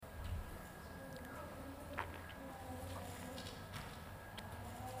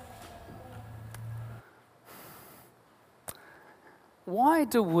why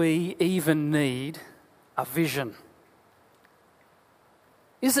do we even need a vision?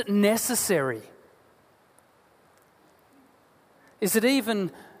 Is it necessary? Is it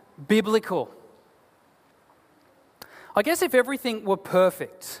even biblical? I guess if everything were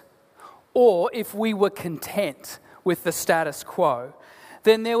perfect, or if we were content with the status quo,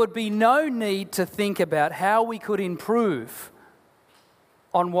 then there would be no need to think about how we could improve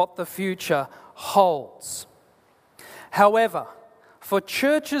on what the future holds. However, for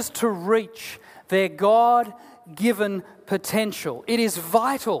churches to reach their God-given potential, it is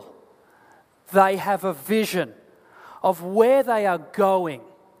vital they have a vision of where they are going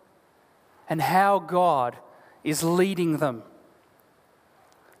and how God is leading them.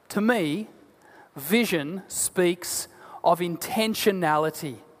 To me, vision speaks of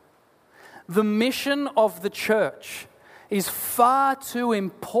intentionality. The mission of the church is far too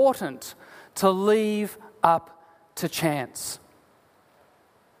important to leave up to chance.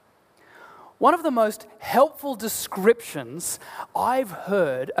 One of the most helpful descriptions I've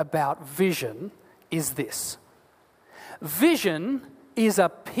heard about vision is this: vision is a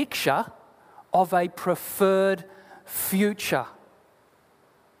picture of a preferred future.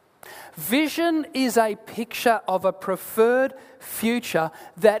 Vision is a picture of a preferred future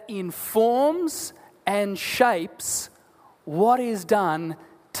that informs and shapes what is done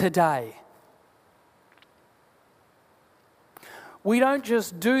today. We don't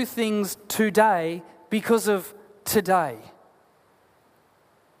just do things today because of today.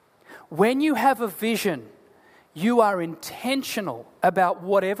 When you have a vision, you are intentional about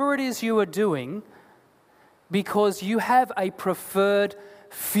whatever it is you are doing because you have a preferred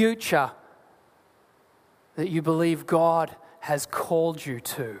future that you believe God has called you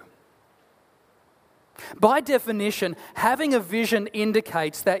to. By definition, having a vision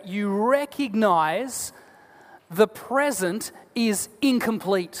indicates that you recognize the present is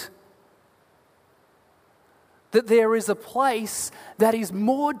incomplete. That there is a place that is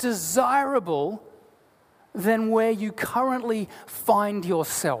more desirable than where you currently find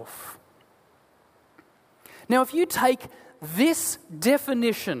yourself. Now, if you take this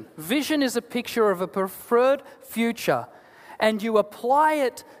definition, vision is a picture of a preferred future, and you apply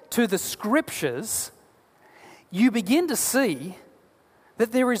it to the scriptures, you begin to see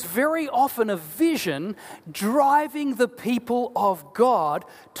that there is very often a vision driving the people of God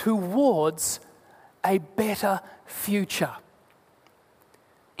towards a better future.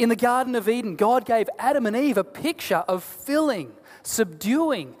 In the Garden of Eden, God gave Adam and Eve a picture of filling,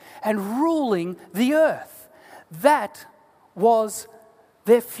 subduing, and ruling the earth. That was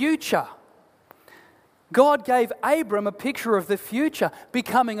their future. God gave Abram a picture of the future,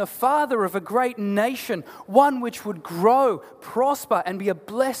 becoming a father of a great nation, one which would grow, prosper, and be a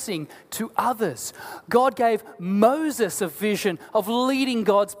blessing to others. God gave Moses a vision of leading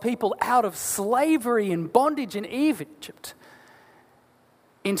God's people out of slavery and bondage in Egypt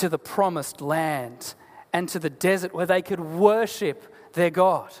into the promised land and to the desert where they could worship their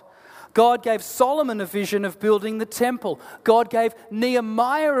God. God gave Solomon a vision of building the temple. God gave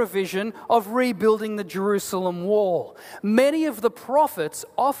Nehemiah a vision of rebuilding the Jerusalem wall. Many of the prophets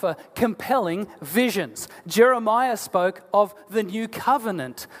offer compelling visions. Jeremiah spoke of the new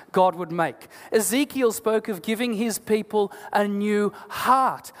covenant God would make. Ezekiel spoke of giving his people a new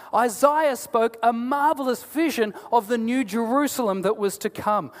heart. Isaiah spoke a marvelous vision of the new Jerusalem that was to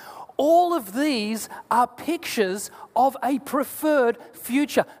come. All of these are pictures of a preferred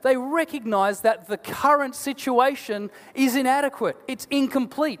future. They recognize that the current situation is inadequate. It's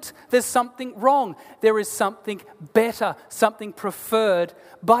incomplete. There's something wrong. There is something better, something preferred,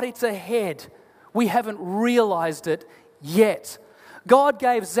 but it's ahead. We haven't realized it yet. God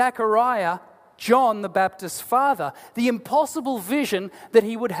gave Zechariah, John the Baptist's father, the impossible vision that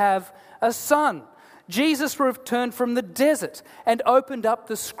he would have a son. Jesus returned from the desert and opened up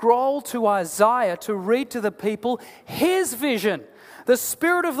the scroll to Isaiah to read to the people his vision. The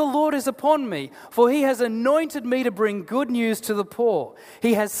Spirit of the Lord is upon me, for he has anointed me to bring good news to the poor.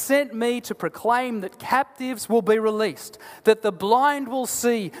 He has sent me to proclaim that captives will be released, that the blind will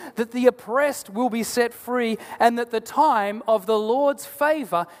see, that the oppressed will be set free, and that the time of the Lord's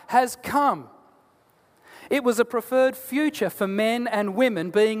favor has come. It was a preferred future for men and women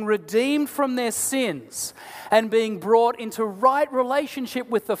being redeemed from their sins and being brought into right relationship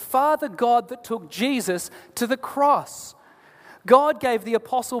with the Father God that took Jesus to the cross. God gave the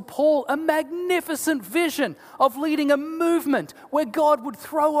Apostle Paul a magnificent vision of leading a movement where God would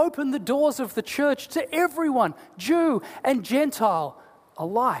throw open the doors of the church to everyone, Jew and Gentile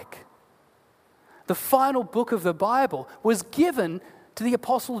alike. The final book of the Bible was given to the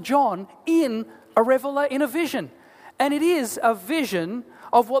Apostle John in a vision. And it is a vision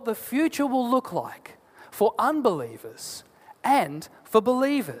of what the future will look like for unbelievers and for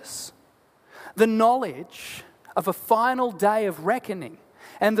believers. The knowledge of a final day of reckoning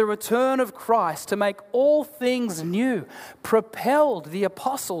and the return of Christ to make all things new propelled the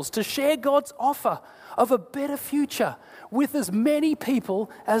apostles to share God's offer of a better future with as many people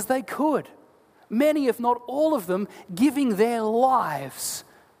as they could. Many, if not all of them, giving their lives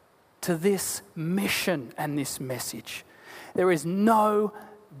to this mission and this message. There is no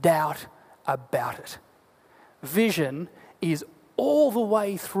doubt about it. Vision is all the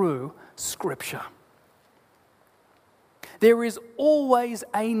way through Scripture. There is always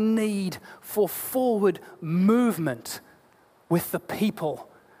a need for forward movement with the people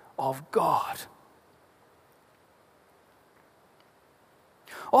of God.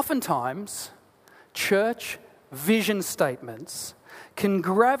 Oftentimes, church vision statements can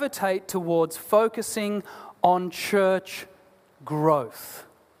gravitate towards focusing on church growth.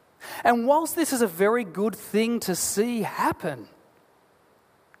 And whilst this is a very good thing to see happen,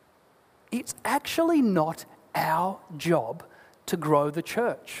 it's actually not our job to grow the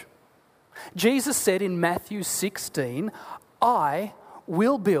church. Jesus said in Matthew 16, "I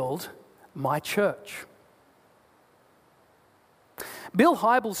will build my church." Bill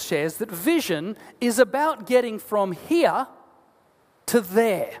Hybels shares that vision is about getting from here to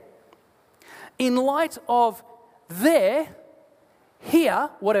there. In light of there, here,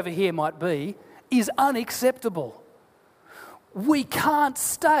 whatever here might be, is unacceptable. We can't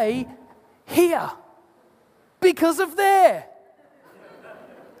stay here because of there.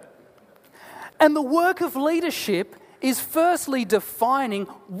 And the work of leadership is firstly defining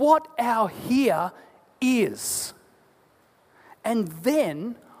what our here is, and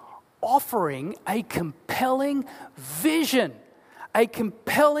then offering a compelling vision, a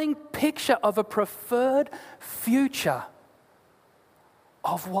compelling picture of a preferred future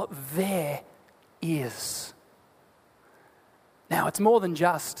of what there is. Now, it's more than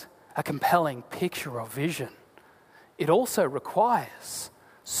just a compelling picture of vision. It also requires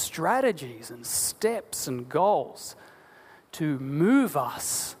strategies and steps and goals to move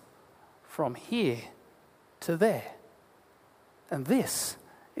us from here to there. And this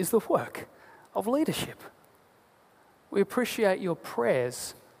is the work of leadership. We appreciate your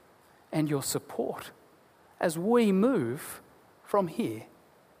prayers and your support as we move from here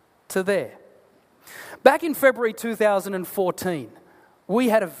to there. Back in February 2014, we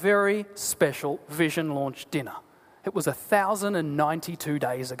had a very special vision launch dinner. It was 1,092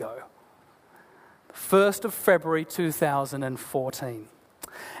 days ago, 1st of February 2014.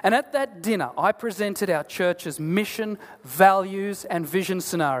 And at that dinner, I presented our church's mission, values, and vision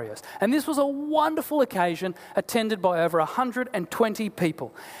scenarios. And this was a wonderful occasion attended by over 120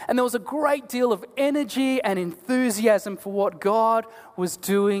 people. And there was a great deal of energy and enthusiasm for what God was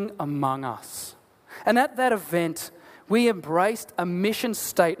doing among us. And at that event, we embraced a mission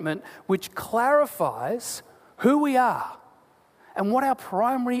statement which clarifies who we are and what our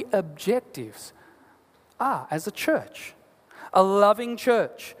primary objectives are as a church. A loving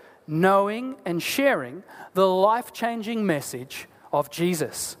church, knowing and sharing the life-changing message of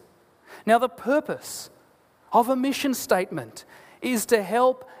Jesus. Now, the purpose of a mission statement is to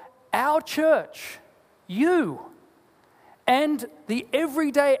help our church, you, and the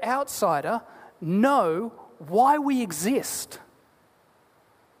everyday outsider know why we exist.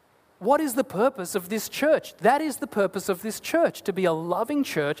 What is the purpose of this church? That is the purpose of this church, to be a loving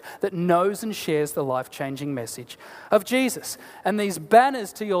church that knows and shares the life-changing message of Jesus. And these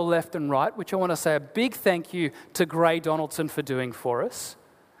banners to your left and right, which I want to say a big thank you to Gray Donaldson for doing for us,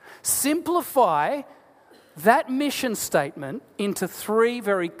 simplify that mission statement into 3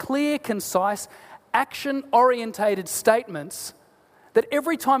 very clear, concise, action-orientated statements that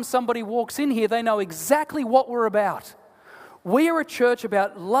every time somebody walks in here, they know exactly what we're about. We are a church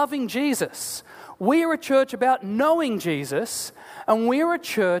about loving Jesus. We are a church about knowing Jesus. And we are a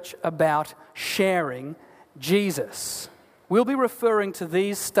church about sharing Jesus. We'll be referring to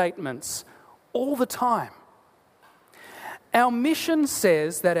these statements all the time. Our mission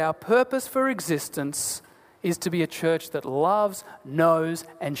says that our purpose for existence is to be a church that loves, knows,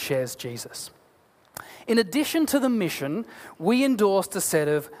 and shares Jesus. In addition to the mission, we endorsed a set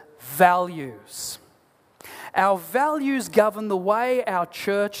of values. Our values govern the way our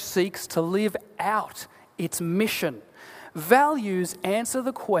church seeks to live out its mission. Values answer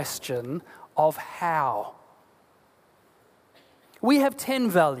the question of how. We have 10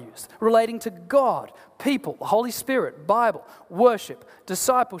 values relating to God, people, the Holy Spirit, Bible, worship,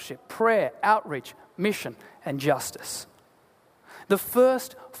 discipleship, prayer, outreach, mission, and justice. The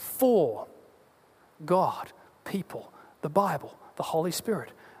first 4, God, people, the Bible, the Holy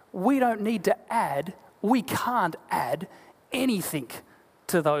Spirit. We can't add anything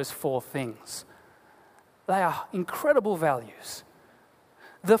to those 4 things. They are incredible values.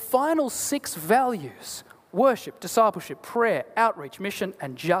 The final 6 values, worship, discipleship, prayer, outreach, mission,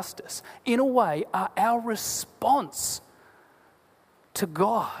 and justice, in a way are our response to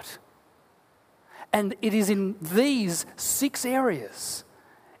God. And it is in these 6 areas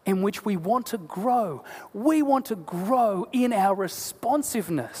in which we want to grow. We want to grow in our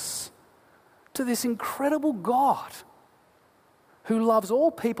responsiveness to this incredible God who loves all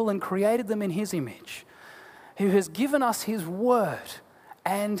people and created them in His image, who has given us His Word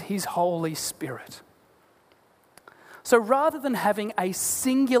and His Holy Spirit. So rather than having a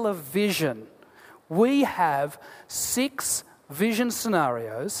singular vision, we have 6 vision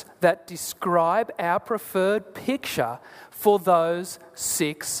scenarios that describe our preferred picture for those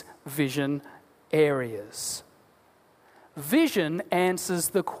 6 vision areas. Vision answers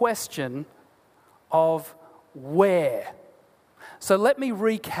the question of where. So let me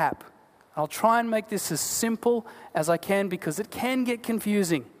recap. I'll try and make this as simple as I can because it can get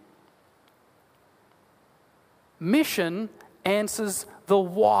confusing. Mission answers the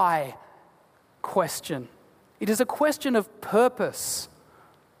why question. It is a question of purpose.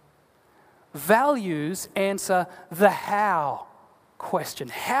 Values answer the how question.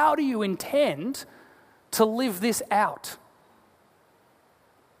 How do you intend to live this out?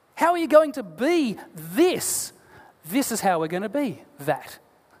 How are you going to be this? This is how we're going to be that.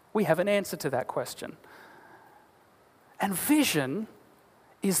 We have an answer to that question. And vision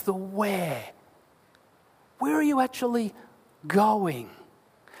is the where. Where are you actually going?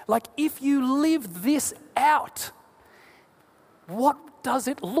 Like, if you live this out, what does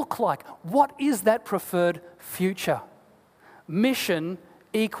it look like? What is that preferred future? Mission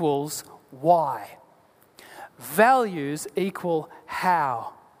equals why. Values equal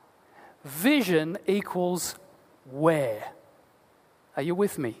how. Vision equals where. Are you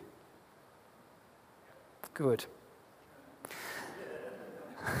with me? Good.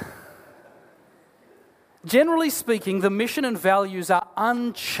 Generally speaking, the mission and values are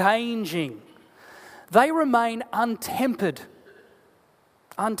unchanging. They remain untampered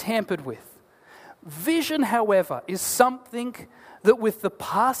with. Vision, however, is something that with the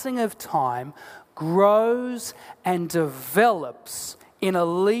passing of time grows and develops in a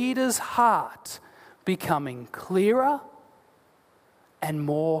leader's heart, becoming clearer and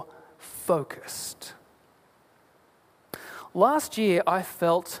more focused. Last year, I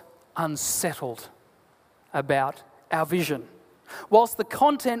felt unsettled about our vision. Whilst the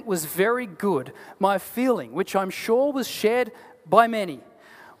content was very good, my feeling, which I'm sure was shared by many,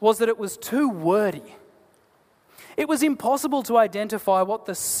 was that it was too wordy. It was impossible to identify what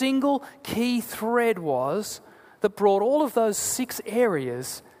the single key thread was that brought all of those 6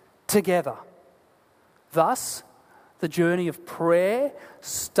 areas together. Thus, the journey of prayer,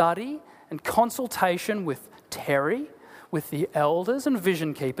 study, and consultation with Terry, with the elders and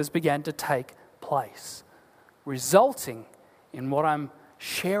vision keepers began to take place, resulting in what I'm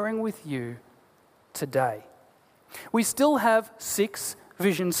sharing with you today. We still have 6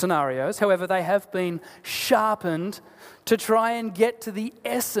 vision scenarios, however, they have been sharpened to try and get to the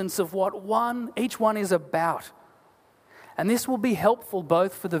essence of what each one is about. And this will be helpful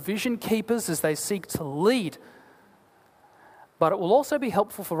both for the vision keepers as they seek to lead, but it will also be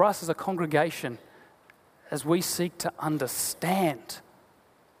helpful for us as a congregation as we seek to understand.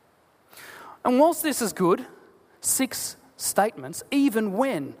 And whilst this is good, 6 statements, even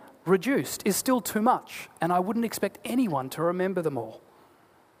when reduced, is still too much, and I wouldn't expect anyone to remember them all.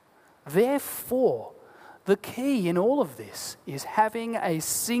 Therefore, the key in all of this is having a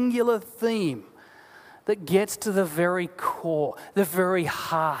singular theme that gets to the very core, the very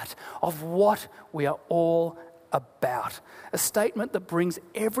heart of what we are all about. A statement that brings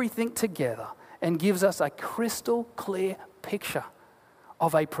everything together and gives us a crystal clear picture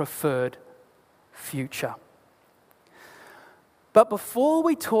of a preferred future. But before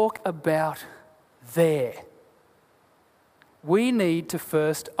we talk about there, we need to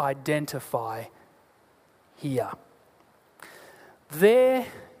first identify here. There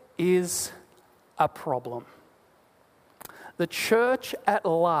is a problem. The church at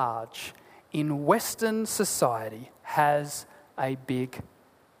large in Western society has a big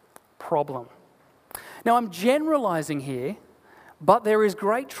problem. Now, I'm generalizing here, but there is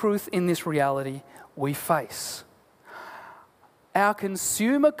great truth in this reality we face. Our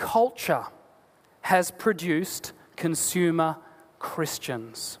consumer culture has produced consumer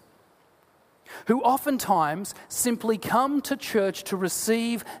Christians who oftentimes simply come to church to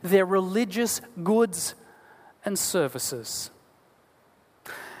receive their religious goods and services.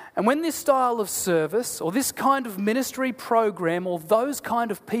 And when this style of service or this kind of ministry program or those kind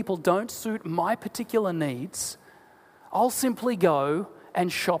of people don't suit my particular needs, I'll simply go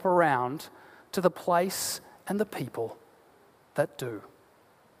and shop around to the place and the people that do.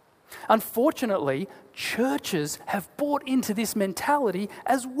 Unfortunately, churches have bought into this mentality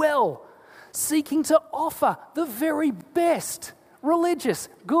as well, seeking to offer the very best religious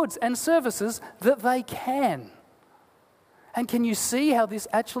goods and services that they can. And can you see how this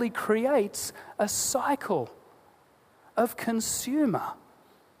actually creates a cycle of consumer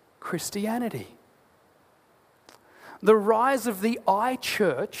Christianity? The rise of the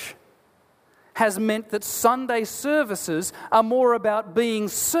I-church has meant that Sunday services are more about being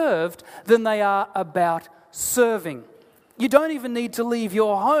served than they are about serving. You don't even need to leave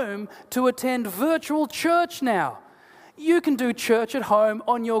your home to attend virtual church now. You can do church at home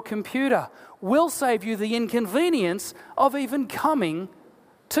on your computer. We'll save you the inconvenience of even coming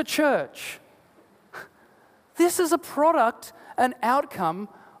to church. This is a product, an outcome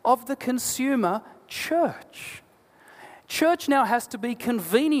of the consumer church. Church now has to be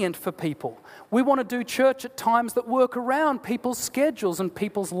convenient for people. We want to do church at times that work around people's schedules and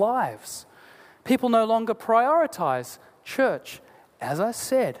people's lives. People no longer prioritize church. As I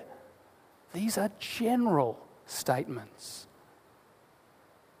said, these are general statements.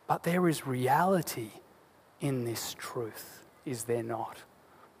 But there is reality in this truth, is there not?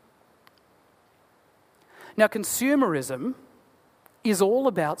 Now, consumerism is all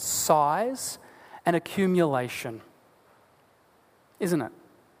about size and accumulation, isn't it?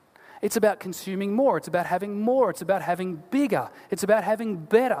 It's about consuming more. It's about having more. It's about having bigger. It's about having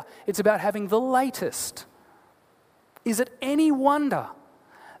better. It's about having the latest. Is it any wonder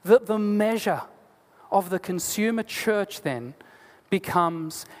that the measure of the consumer church then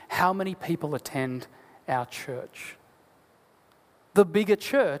becomes how many people attend our church? The bigger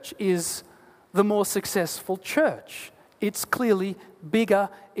church is the more successful church. It's clearly bigger.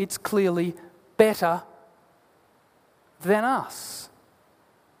 It's clearly better than us.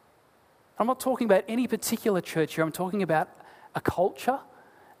 I'm not talking about any particular church here. I'm talking about a culture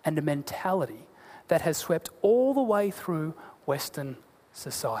and a mentality that has swept all the way through Western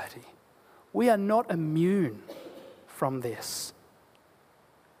society. We are not immune from this.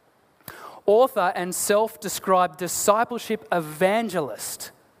 Author and self-described discipleship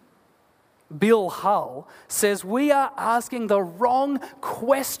evangelist Bill Hull says we are asking the wrong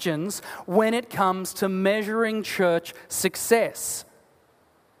questions when it comes to measuring church success.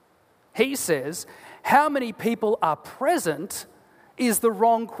 He says, how many people are present is the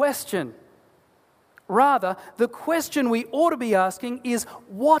wrong question. Rather, the question we ought to be asking is,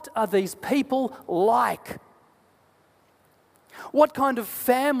 what are these people like? What kind of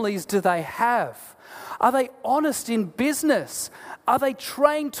families do they have? Are they honest in business? Are they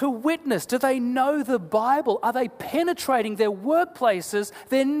trained to witness? Do they know the Bible? Are they penetrating their workplaces,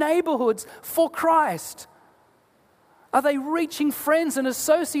 their neighborhoods for Christ? Are they reaching friends and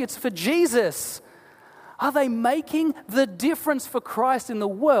associates for Jesus? Are they making the difference for Christ in the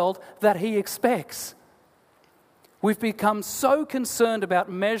world that He expects? We've become so concerned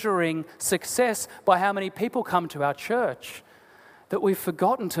about measuring success by how many people come to our church that we've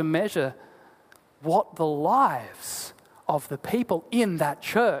forgotten to measure what the lives of the people in that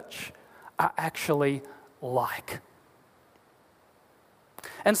church are actually like.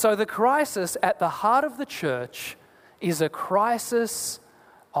 And so the crisis at the heart of the church is a crisis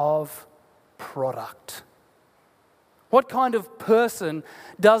of product. What kind of person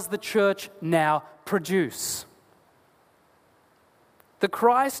does the church now produce? The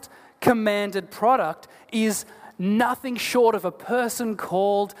Christ-commanded product is nothing short of a person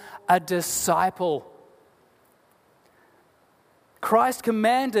called a disciple. Christ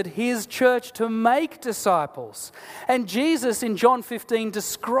commanded His church to make disciples. And Jesus in John 15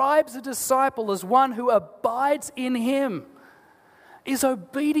 describes a disciple as one who abides in Him, is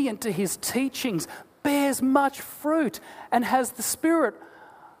obedient to His teachings, bears much fruit, and has the spirit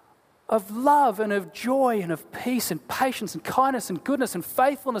of love and of joy and of peace and patience and kindness and goodness and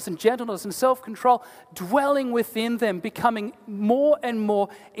faithfulness and gentleness and self-control dwelling within them, becoming more and more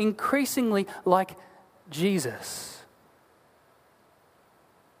increasingly like Jesus.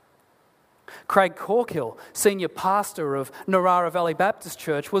 Craig Corkill, senior pastor of Narara Valley Baptist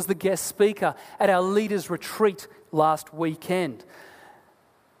Church, was the guest speaker at our leaders' retreat last weekend.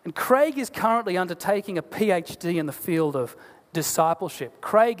 And Craig is currently undertaking a PhD in the field of discipleship.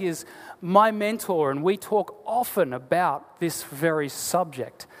 Craig is my mentor, and we talk often about this very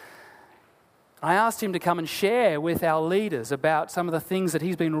subject. I asked him to come and share with our leaders about some of the things that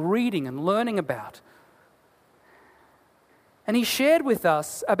he's been reading and learning about. And he shared with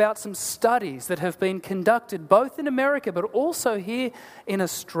us about some studies that have been conducted both in America but also here in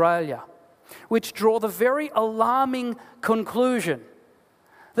Australia, which draw the very alarming conclusion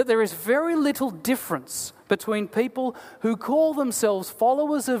that there is very little difference between people who call themselves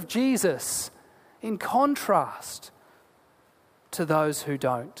followers of Jesus in contrast to those who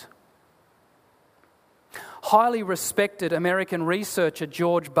don't. Highly respected American researcher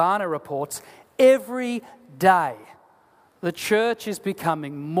George Barna reports, every day the church is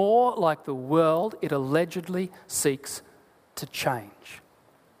becoming more like the world it allegedly seeks to change.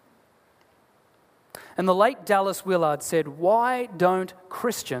 And the late Dallas Willard said, "Why don't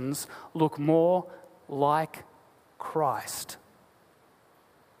Christians look more like Christ?"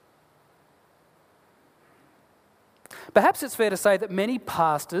 Perhaps it's fair to say that many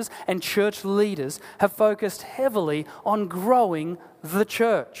pastors and church leaders have focused heavily on growing the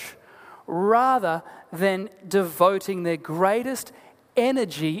church rather than devoting their greatest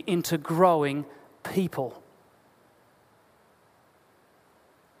energy into growing people.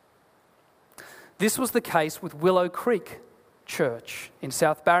 This was the case with Willow Creek Church in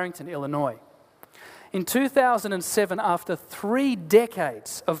South Barrington, Illinois. In 2007, after 3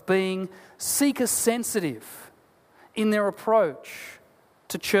 decades of being seeker-sensitive in their approach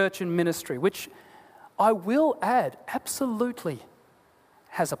to church and ministry, which I will add absolutely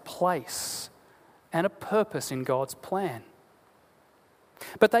has a place and a purpose in God's plan.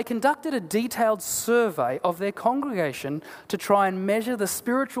 But they conducted a detailed survey of their congregation to try and measure the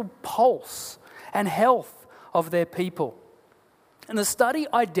spiritual pulse and health of their people. And the study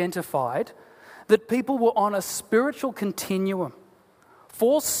identified that people were on a spiritual continuum.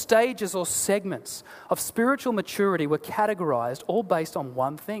 4 stages or segments of spiritual maturity were categorized, all based on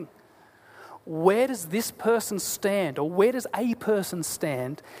one thing. Where does this person stand, or where does a person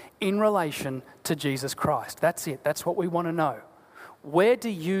stand in relation to Jesus Christ? That's it. That's what we want to know. Where do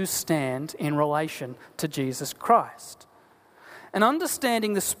you stand in relation to Jesus Christ? And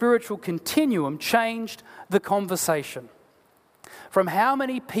understanding the spiritual continuum changed the conversation from how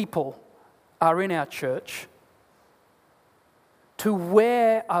many people are in our church to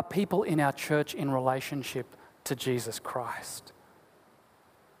where are people in our church in relationship to Jesus Christ.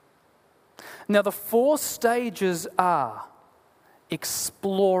 Now, the 4 stages are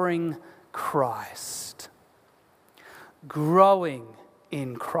exploring Christ, growing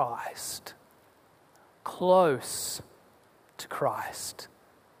in Christ, close to Christ,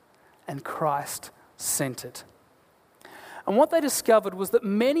 and Christ-centered. And what they discovered was that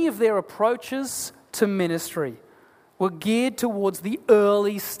many of their approaches to ministry were geared towards the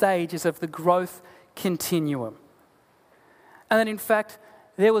early stages of the growth continuum. And that in fact,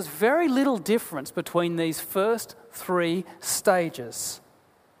 there was very little difference between these first 3 stages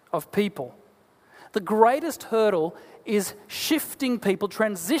of people. The greatest hurdle is shifting people,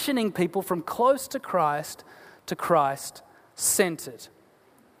 transitioning people from close to Christ Christ-centered.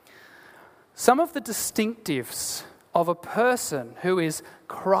 Some of the distinctives of a person who is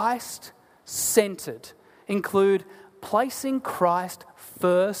Christ-centered include placing Christ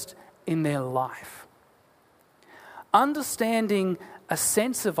first in their life, understanding a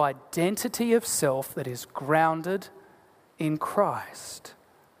sense of identity of self that is grounded in Christ,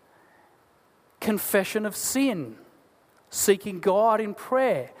 confession of sin, seeking God in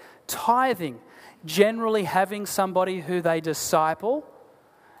prayer, tithing, generally having somebody who they disciple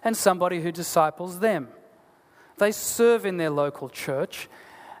and somebody who disciples them. They serve in their local church.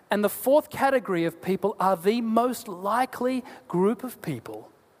 And the 4th category of people are the most likely group of people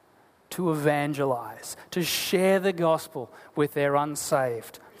to evangelize, to share the gospel with their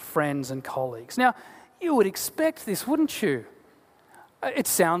unsaved friends and colleagues. Now, you would expect this, wouldn't you? It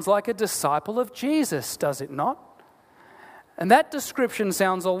sounds like a disciple of Jesus, does it not? And that description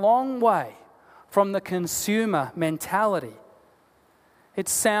sounds a long way from the consumer mentality. It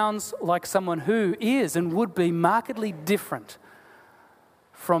sounds like someone who is and would be markedly different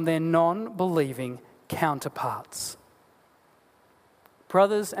from their non-believing counterparts.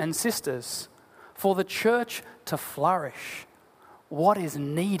 Brothers and sisters, for the church to flourish, what is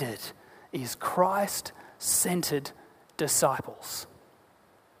needed is Christ-centered disciples.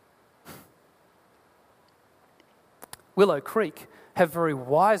 Willow Creek have very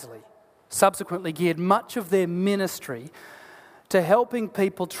wisely subsequently geared much of their ministry to helping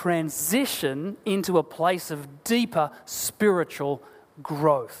people transition into a place of deeper spiritual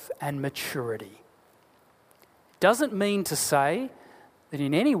growth and maturity. It doesn't mean to say that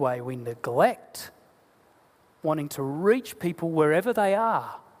in any way we neglect wanting to reach people wherever they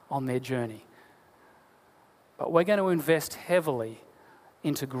are on their journey. But we're going to invest heavily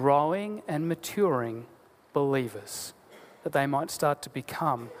into growing and maturing believers that they might start to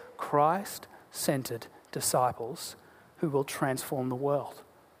become Christ-centered disciples who will transform the world.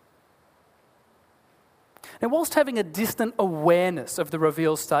 Now, whilst having a distant awareness of the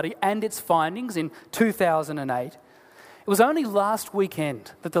Reveal study and its findings in 2008, it was only last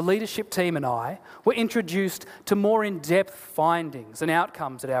weekend that the leadership team and I were introduced to more in-depth findings and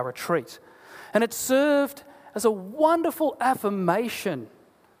outcomes at our retreat. And it served as a wonderful affirmation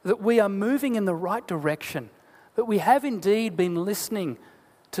that we are moving in the right direction, that we have indeed been listening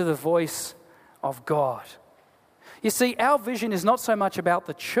to the voice of God. You see, our vision is not so much about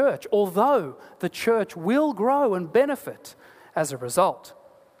the church, although the church will grow and benefit as a result.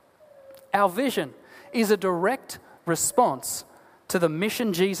 Our vision is a direct response to the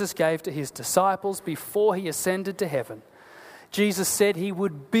mission Jesus gave to his disciples before he ascended to heaven. Jesus said he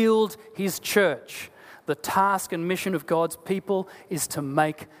would build his church. The task and mission of God's people is to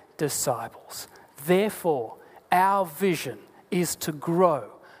make disciples. Therefore, our vision is to grow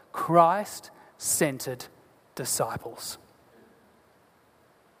Christ-centered disciples.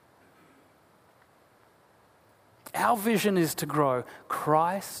 Our vision is to grow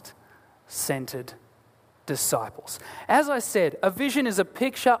Christ-centered disciples. As I said, a vision is a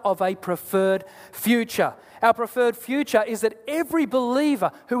picture of a preferred future. Our preferred future is that every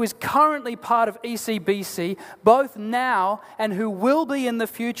believer who is currently part of ECBC, both now and who will be in the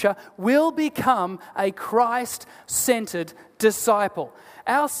future, will become a Christ-centered disciple.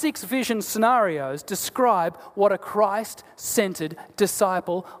 Our 6 vision scenarios describe what a Christ-centered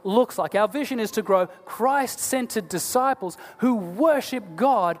disciple looks like. Our vision is to grow Christ-centered disciples who worship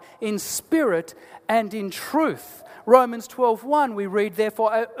God in spirit and in truth. Romans 12:1 we read,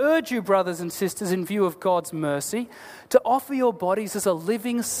 "Therefore I urge you, brothers and sisters, in view of God's mercy, to offer your bodies as a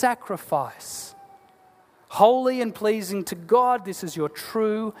living sacrifice, holy and pleasing to God. This is your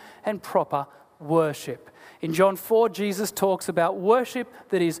true and proper worship." In John 4, Jesus talks about worship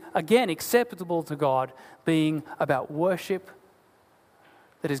that is, again, acceptable to God, being about worship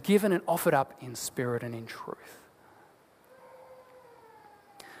that is given and offered up in spirit and in truth.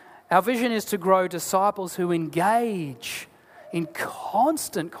 Our vision is to grow disciples who engage in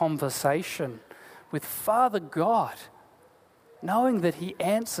constant conversation with Father God, knowing that he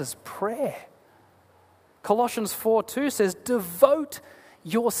answers prayer. Colossians 4:2 says, "Devote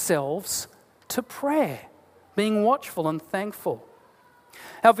yourselves to prayer, being watchful and thankful."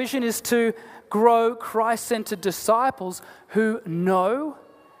 Our vision is to grow Christ-centered disciples who know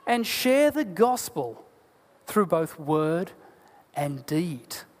and share the gospel through both word and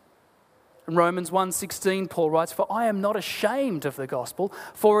deed. In Romans 1:16, Paul writes, "For I am not ashamed of the gospel,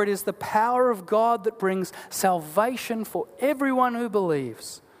 for it is the power of God that brings salvation for everyone who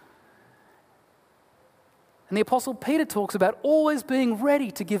believes." And the Apostle Peter talks about always being ready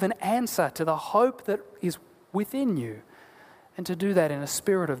to give an answer to the hope that is within you, and to do that in a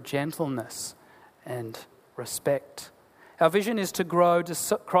spirit of gentleness and respect. Our vision is to grow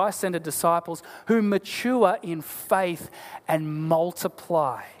Christ-centered disciples who mature in faith and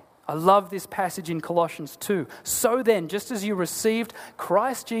multiply. I love this passage in Colossians 2. "So then, just as you received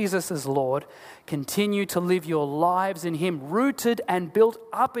Christ Jesus as Lord, continue to live your lives in him, rooted and built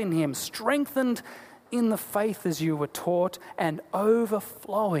up in him, strengthened in the faith as you were taught, and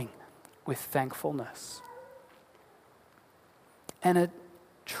overflowing with thankfulness." And a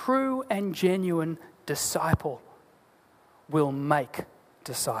true and genuine disciple will make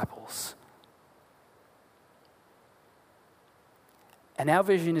disciples. And our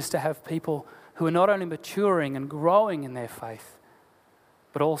vision is to have people who are not only maturing and growing in their faith,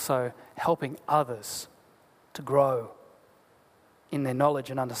 but also helping others to grow in their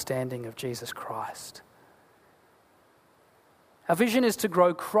knowledge and understanding of Jesus Christ. Our vision is to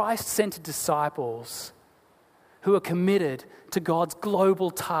grow Christ-centered disciples who are committed to God's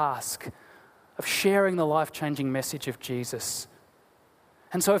global task of sharing the life-changing message of Jesus.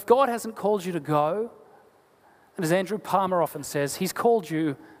 And so if God hasn't called you to go, and as Andrew Palmer often says, he's called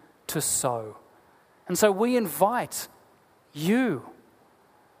you to sow. And so we invite you,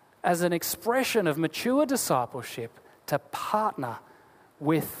 as an expression of mature discipleship, to partner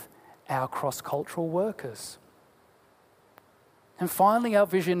with our cross-cultural workers. And finally, our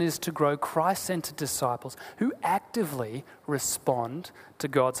vision is to grow Christ-centered disciples who actively respond to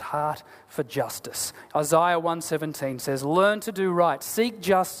God's heart for justice. Isaiah 1:17 says, "Learn to do right, seek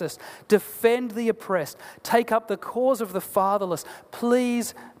justice, defend the oppressed, take up the cause of the fatherless,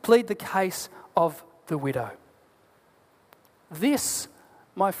 plead the case of the widow." This,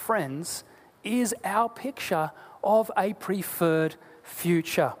 my friends, is our picture of a preferred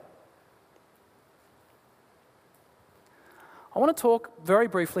future. I want to talk very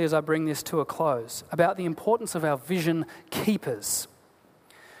briefly as I bring this to a close about the importance of our vision keepers.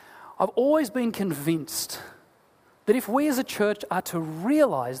 I've always been convinced that if we as a church are to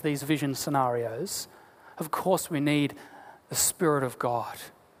realize these vision scenarios, of course we need the Spirit of God.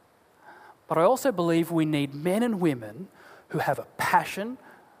 But I also believe we need men and women who have a passion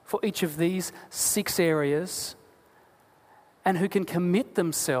for each of these 6 areas and who can commit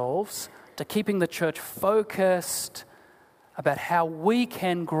themselves to keeping the church focused about how we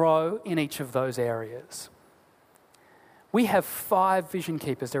can grow in each of those areas. We have 5 vision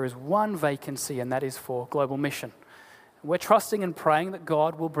keepers. There is 1 vacancy, and that is for global mission. We're trusting and praying that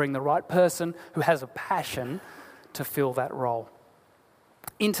God will bring the right person who has a passion to fill that role.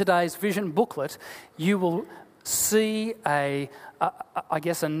 In today's vision booklet, you will see a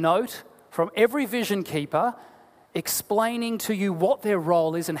note from every vision keeper explaining to you what their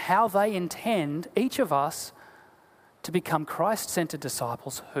role is and how they intend, each of us, to become Christ-centered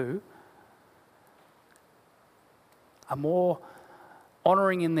disciples who are more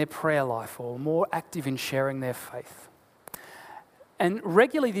honouring in their prayer life or more active in sharing their faith. And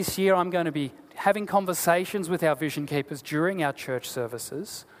regularly this year, I'm going to be having conversations with our vision keepers during our church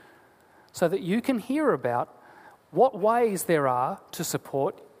services so that you can hear about what ways there are to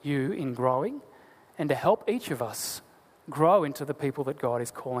support you in growing and to help each of us grow into the people that God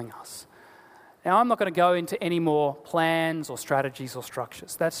is calling us. Now, I'm not going to go into any more plans or strategies or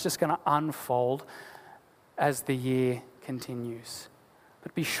structures. That's just going to unfold as the year continues.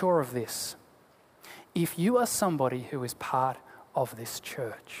 But be sure of this. If you are somebody who is part of this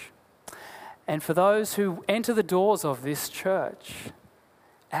church, and for those who enter the doors of this church,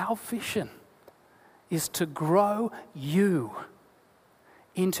 our vision is to grow you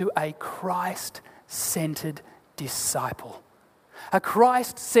into a Christ-centered disciple. A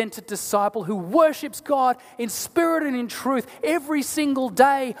Christ-centered disciple who worships God in spirit and in truth every single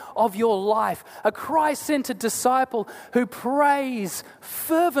day of your life. A Christ-centered disciple who prays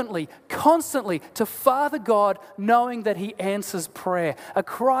fervently, constantly to Father God, knowing that He answers prayer. A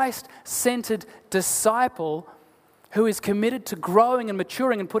Christ-centered disciple who is committed to growing and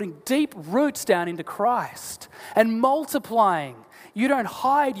maturing and putting deep roots down into Christ and multiplying. You don't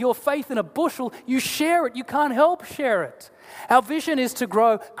hide your faith in a bushel, you share it. You can't help share it. Our vision is to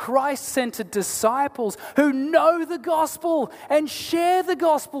grow Christ-centered disciples who know the gospel and share the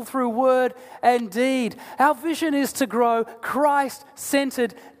gospel through word and deed. Our vision is to grow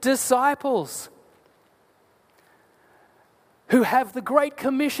Christ-centered disciples who have the Great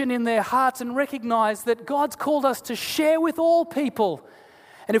Commission in their hearts and recognize that God's called us to share with all people.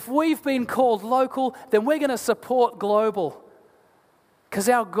 And if we've been called local, then we're going to support global. Because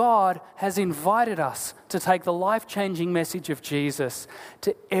our God has invited us to take the life-changing message of Jesus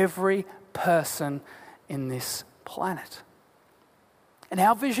to every person in this planet. And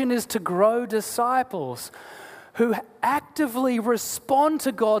our vision is to grow disciples who actively respond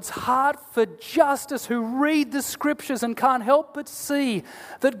to God's heart for justice, who read the scriptures and can't help but see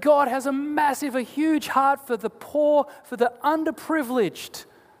that God has a huge heart for the poor, for the underprivileged.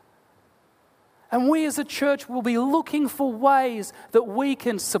 And we as a church will be looking for ways that we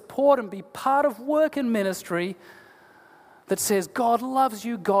can support and be part of work and ministry that says God loves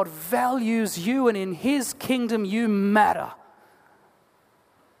you, God values you, and in His kingdom you matter.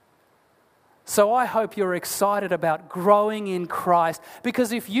 So I hope you're excited about growing in Christ,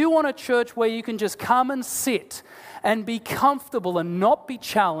 because if you want a church where you can just come and sit and be comfortable and not be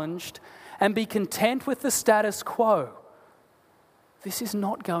challenged and be content with the status quo, this is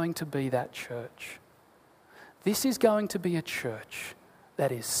not going to be that church. This is going to be a church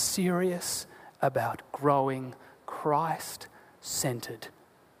that is serious about growing Christ-centered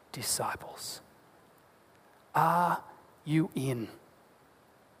disciples. Are you in?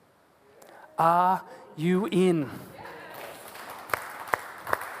 Are you in?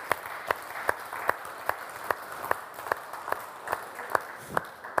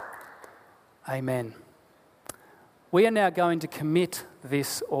 Amen. We are now going to commit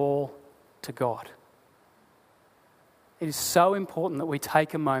this all to God. It is so important that we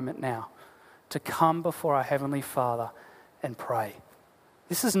take a moment now to come before our Heavenly Father and pray.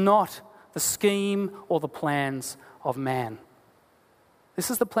 This is not the scheme or the plans of man.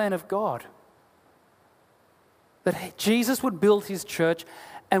 This is the plan of God. That Jesus would build His church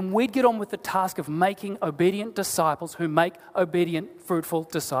and we'd get on with the task of making obedient disciples who make obedient, fruitful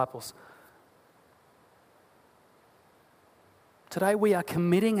disciples. Today we are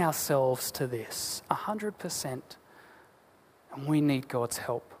committing ourselves to this 100%, and we need God's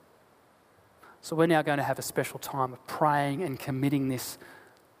help. So we're now going to have a special time of praying and committing this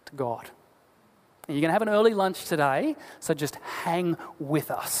to God. And you're going to have an early lunch today, so just hang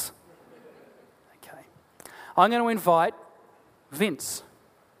with us. Okay. I'm going to invite Vince.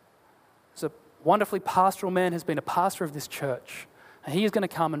 He's a wonderfully pastoral man, has been a pastor of this church. And he is going to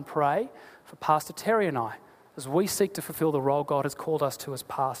come and pray for Pastor Terry and I as we seek to fulfill the role God has called us to as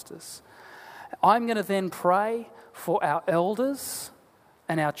pastors. I'm going to then pray for our elders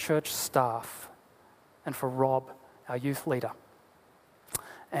and our church staff and for Rob, our youth leader.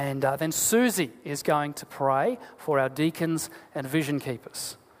 And then Susie is going to pray for our deacons and vision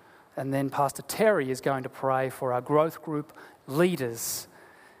keepers. And then Pastor Terry is going to pray for our growth group leaders.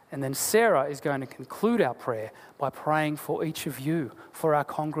 And then Sarah is going to conclude our prayer by praying for each of you, for our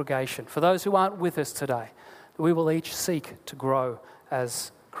congregation, for those who aren't with us today, that we will each seek to grow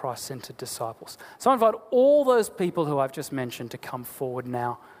as Christ-centered disciples. So I invite all those people who I've just mentioned to come forward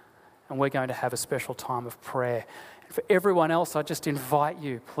now, and we're going to have a special time of prayer. And for everyone else, I just invite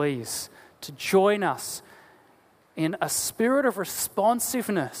you, please, to join us in a spirit of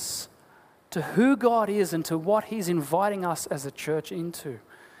responsiveness to who God is and to what He's inviting us as a church into.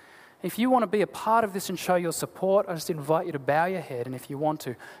 If you want to be a part of this and show your support, I just invite you to bow your head, and if you want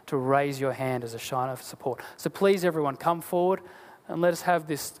to raise your hand as a sign of support. So please, everyone, come forward and let us have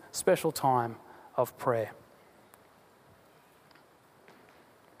this special time of prayer.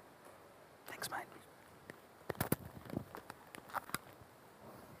 Thanks, mate.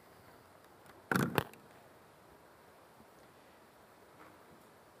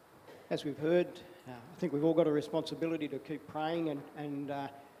 As we've heard, I think we've all got a responsibility to keep praying and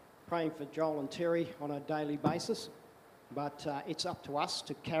praying for Joel and Terry on a daily basis, but it's up to us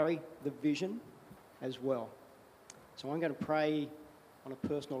to carry the vision as well. So I'm going to pray on a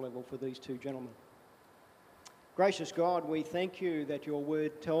personal level for these two gentlemen. Gracious God, we thank you that your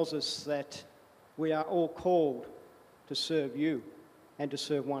word tells us that we are all called to serve you and to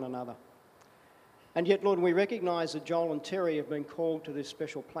serve one another. And yet, Lord, we recognise that Joel and Terry have been called to this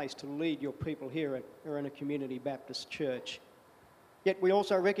special place to lead your people here at Erina Community Baptist Church. Yet we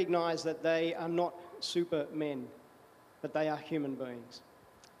also recognise that they are not supermen, but they are human beings.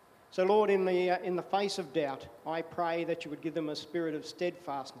 So, Lord, in the face of doubt, I pray that you would give them a spirit of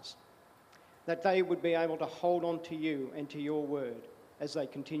steadfastness, that they would be able to hold on to you and to your word as they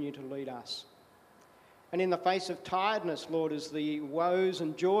continue to lead us. And in the face of tiredness, Lord, as the woes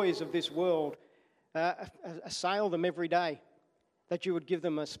and joys of this world assail them every day, that you would give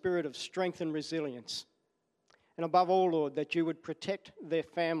them a spirit of strength and resilience. And above all, Lord, that you would protect their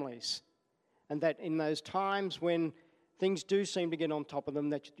families, and that in those times when things do seem to get on top of them,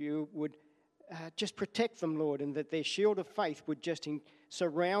 that you would just protect them, Lord, and that their shield of faith would just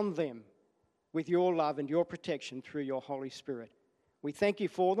surround them with your love and your protection through your Holy Spirit. We thank you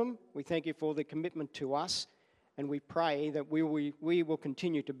for them. We thank you for their commitment to us, and we pray that we will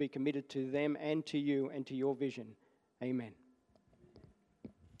continue to be committed to them and to you and to your vision. Amen.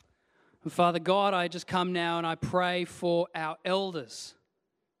 Father God, I just come now and I pray for our elders.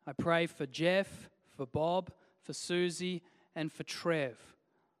 I pray for Jeff, for Bob, for Susie, and for Trev.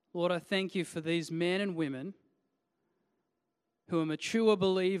 Lord, I thank you for these men and women who are mature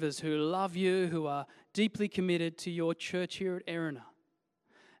believers, who love you, who are deeply committed to your church here at Erina.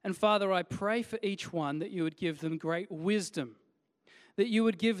 And Father, I pray for each one that you would give them great wisdom, that you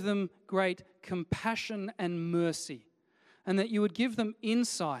would give them great compassion and mercy, and that you would give them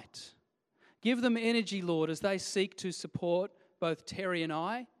insight. Give them energy, Lord, as they seek to support both Terry and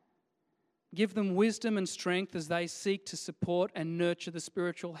I. Give them wisdom and strength as they seek to support and nurture the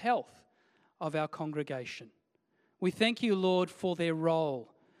spiritual health of our congregation. We thank you, Lord, for their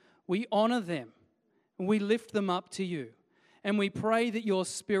role. We honour them and we lift them up to you. And we pray that your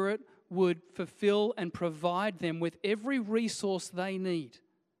Spirit would fulfill and provide them with every resource they need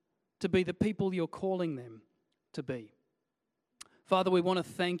to be the people you're calling them to be. Father, we want to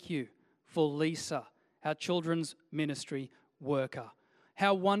thank you for Lisa, our children's ministry worker.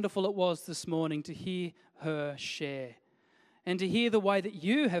 How wonderful it was this morning to hear her share and to hear the way that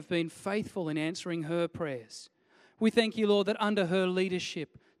you have been faithful in answering her prayers. We thank you, Lord, that under her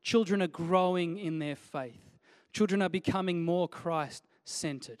leadership, children are growing in their faith. Children are becoming more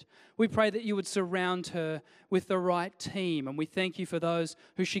Christ-centered. We pray that you would surround her with the right team, and we thank you for those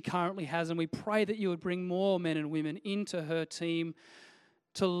who she currently has, and we pray that you would bring more men and women into her team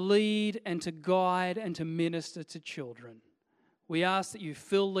to lead and to guide and to minister to children. We ask that you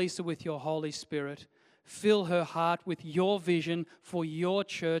fill Lisa with your Holy Spirit, fill her heart with your vision for your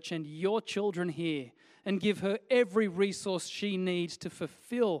church and your children here, and give her every resource she needs to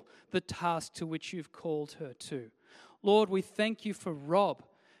fulfill the task to which you've called her to. Lord, we thank you for Rob.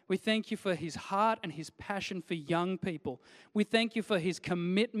 We thank you for his heart and his passion for young people. We thank you for his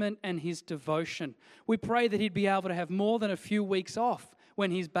commitment and his devotion. We pray that he'd be able to have more than a few weeks off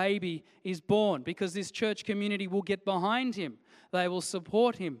when his baby is born, because this church community will get behind him. They will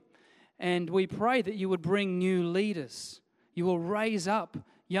support him. And we pray that you would bring new leaders. You will raise up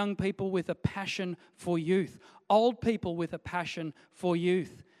young people with a passion for youth, old people with a passion for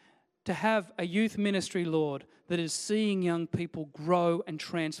youth, to have a youth ministry, Lord, that is seeing young people grow and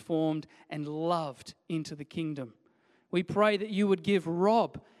transformed and loved into the kingdom. We pray that you would give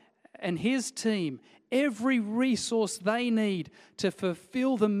Rob and his team every resource they need to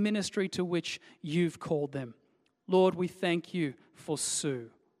fulfill the ministry to which you've called them. Lord, we thank you for Sue.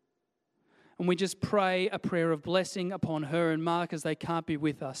 And we just pray a prayer of blessing upon her and Mark as they can't be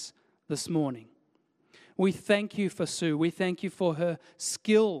with us this morning. We thank you for Sue. We thank you for her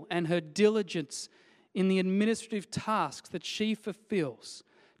skill and her diligence in the administrative tasks that she fulfills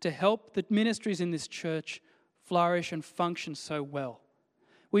to help the ministries in this church flourish and function so well.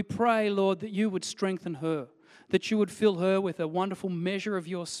 We pray, Lord, that you would strengthen her, that you would fill her with a wonderful measure of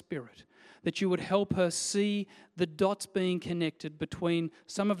your Spirit, that you would help her see the dots being connected between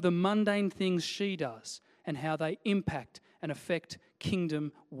some of the mundane things she does and how they impact and affect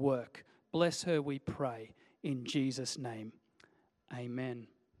kingdom work. Bless her, we pray, in Jesus' name. Amen.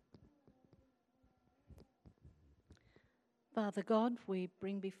 Father God, we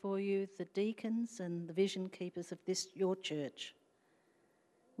bring before you the deacons and the vision keepers of this, your church.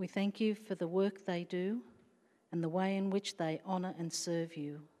 We thank you for the work they do and the way in which they honour and serve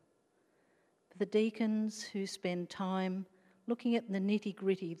you. For the deacons who spend time looking at the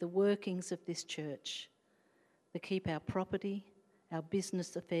nitty-gritty, the workings of this church, that keep our property, our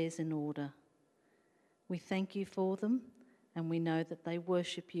business affairs in order. We thank you for them, and we know that they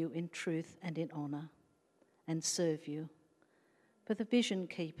worship you in truth and in honour and serve you. For the vision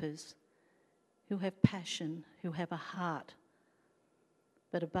keepers who have passion, who have a heart,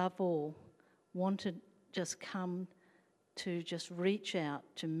 but above all, want to just come to just reach out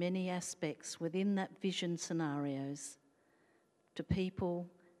to many aspects within that vision scenarios, to people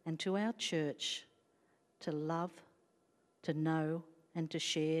and to our church, to love, to know and to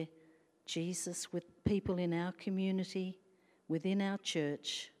share Jesus with people in our community, within our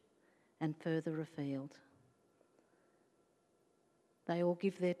church and further afield. They all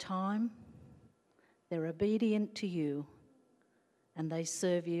give their time, they're obedient to you, and they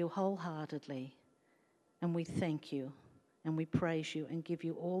serve you wholeheartedly. And we thank you and we praise you and give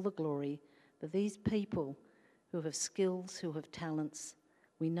you all the glory for these people who have skills, who have talents.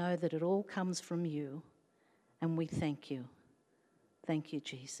 We know that it all comes from you, and we thank you. Thank you,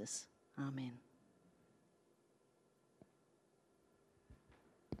 Jesus. Amen.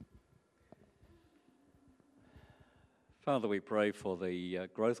 Father, we pray for the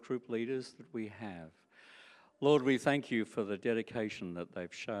growth group leaders that we have. Lord, we thank you for the dedication that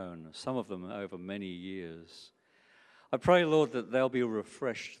they've shown, some of them over many years. I pray, Lord, that they'll be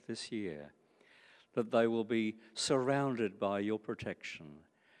refreshed this year, that they will be surrounded by your protection,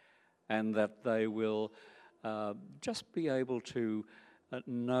 and that they will just be able to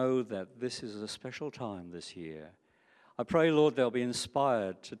know that this is a special time this year. I pray, Lord, they'll be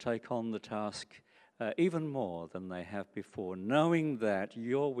inspired to take on the task even more than they have before, knowing that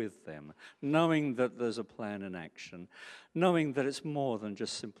you're with them, knowing that there's a plan in action, knowing that it's more than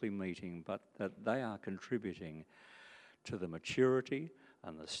just simply meeting, but that they are contributing to the maturity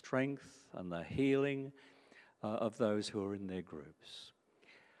and the strength and the healing of those who are in their groups.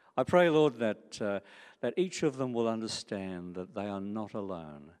 I pray, Lord, that each of them will understand that they are not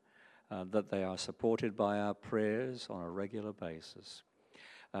alone, that they are supported by our prayers on a regular basis,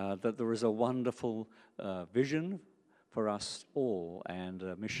 that there is a wonderful vision for us all and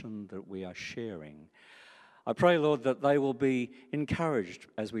a mission that we are sharing. I pray, Lord, that they will be encouraged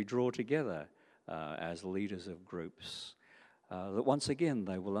as we draw together as leaders of groups, that once again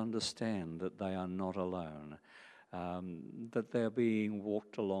they will understand that they are not alone, that they're being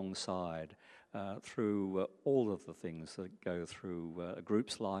walked alongside through all of the things that go through a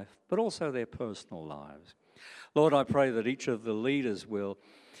group's life, but also their personal lives. Lord, I pray that each of the leaders will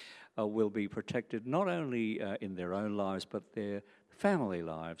be protected not only in their own lives, but their family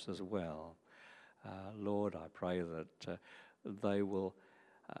lives as well. Lord, I pray that they will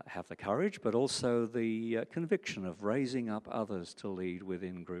have the courage, but also the conviction of raising up others to lead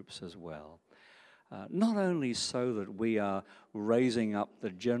within groups as well. Not only so that we are raising up the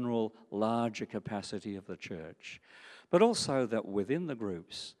general larger capacity of the church, but also that within the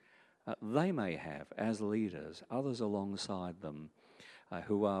groups they may have, as leaders, others alongside them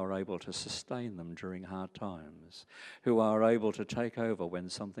who are able to sustain them during hard times, who are able to take over when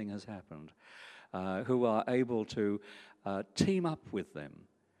something has happened, who are able to team up with them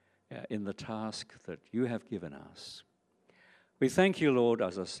in the task that you have given us. We thank you, Lord,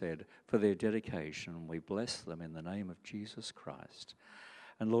 as I said, for their dedication. We bless them in the name of Jesus Christ.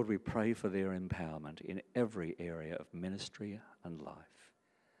 And Lord, we pray for their empowerment in every area of ministry and life.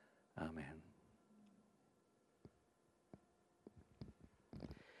 Amen.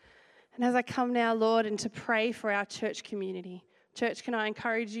 And as I come now, Lord, and to pray for our church community. Church, can I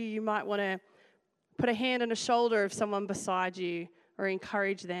encourage you? You might want to put a hand on a shoulder of someone beside you or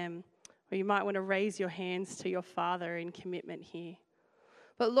encourage them. Or you might want to raise your hands to your Father in commitment here.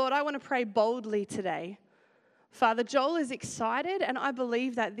 But Lord, I want to pray boldly today. Father, Joel is excited, and I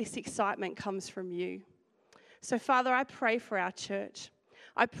believe that this excitement comes from you. So Father, I pray for our church.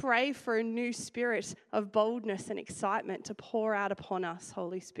 I pray for a new spirit of boldness and excitement to pour out upon us,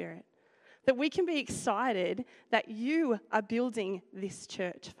 Holy Spirit. That we can be excited that you are building this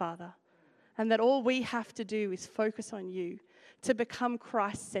church, Father. And that all we have to do is focus on you, to become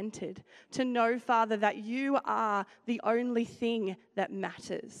Christ-centered, to know, Father, that you are the only thing that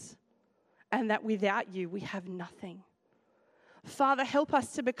matters, and that without you we have nothing. Father, help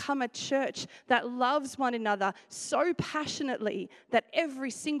us to become a church that loves one another so passionately that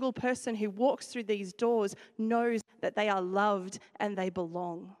every single person who walks through these doors knows that they are loved and they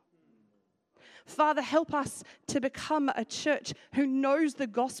belong. Father, help us to become a church who knows the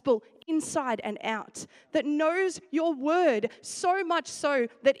gospel inside and out, that knows your word so much so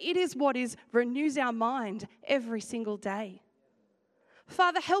that it is what renews our mind every single day.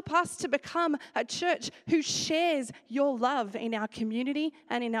 Father, help us to become a church who shares your love in our community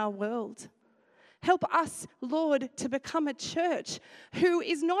and in our world. Help us, Lord, to become a church who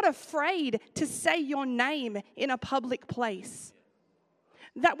is not afraid to say your name in a public place.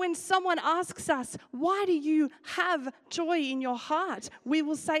 That when someone asks us, why do you have joy in your heart? We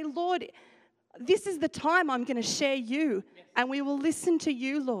will say, Lord, this is the time I'm going to share you, and we will listen to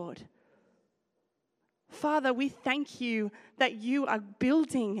you, Lord. Father, we thank you that you are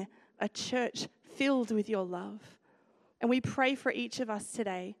building a church filled with your love. And we pray for each of us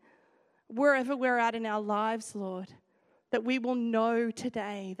today, wherever we're at in our lives, Lord, that we will know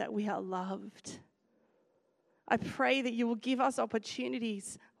today that we are loved. I pray that you will give us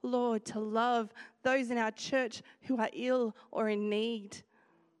opportunities, Lord, to love those in our church who are ill or in need.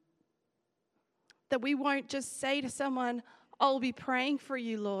 That we won't just say to someone, I'll be praying for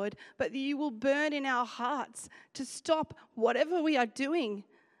you, Lord, but that you will burn in our hearts to stop whatever we are doing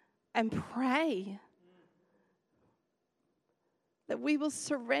and pray. That we will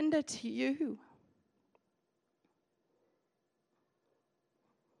surrender to you.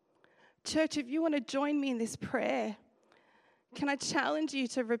 Church, if you want to join me in this prayer, can I challenge you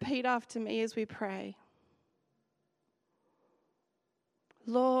to repeat after me as we pray?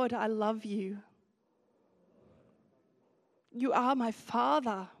 Lord, I love you. You are my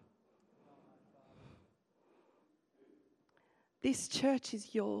Father. This church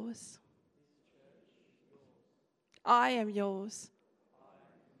is yours. I am yours.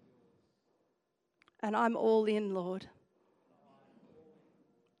 And I'm all in, Lord.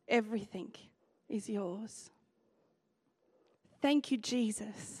 Everything is yours. Thank you,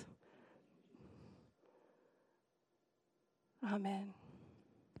 Jesus. Amen.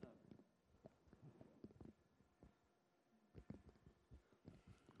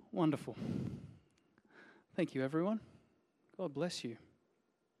 Wonderful. Thank you, everyone. God bless you.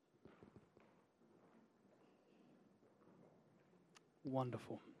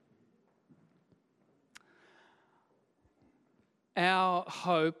 Wonderful. Our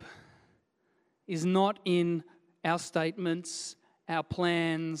hope is not in our statements, our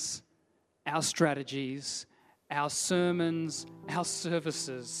plans, our strategies, our sermons, our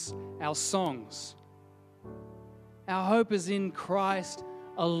services, our songs. Our hope is in Christ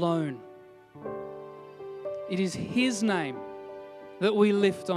alone. It is His name that we lift on.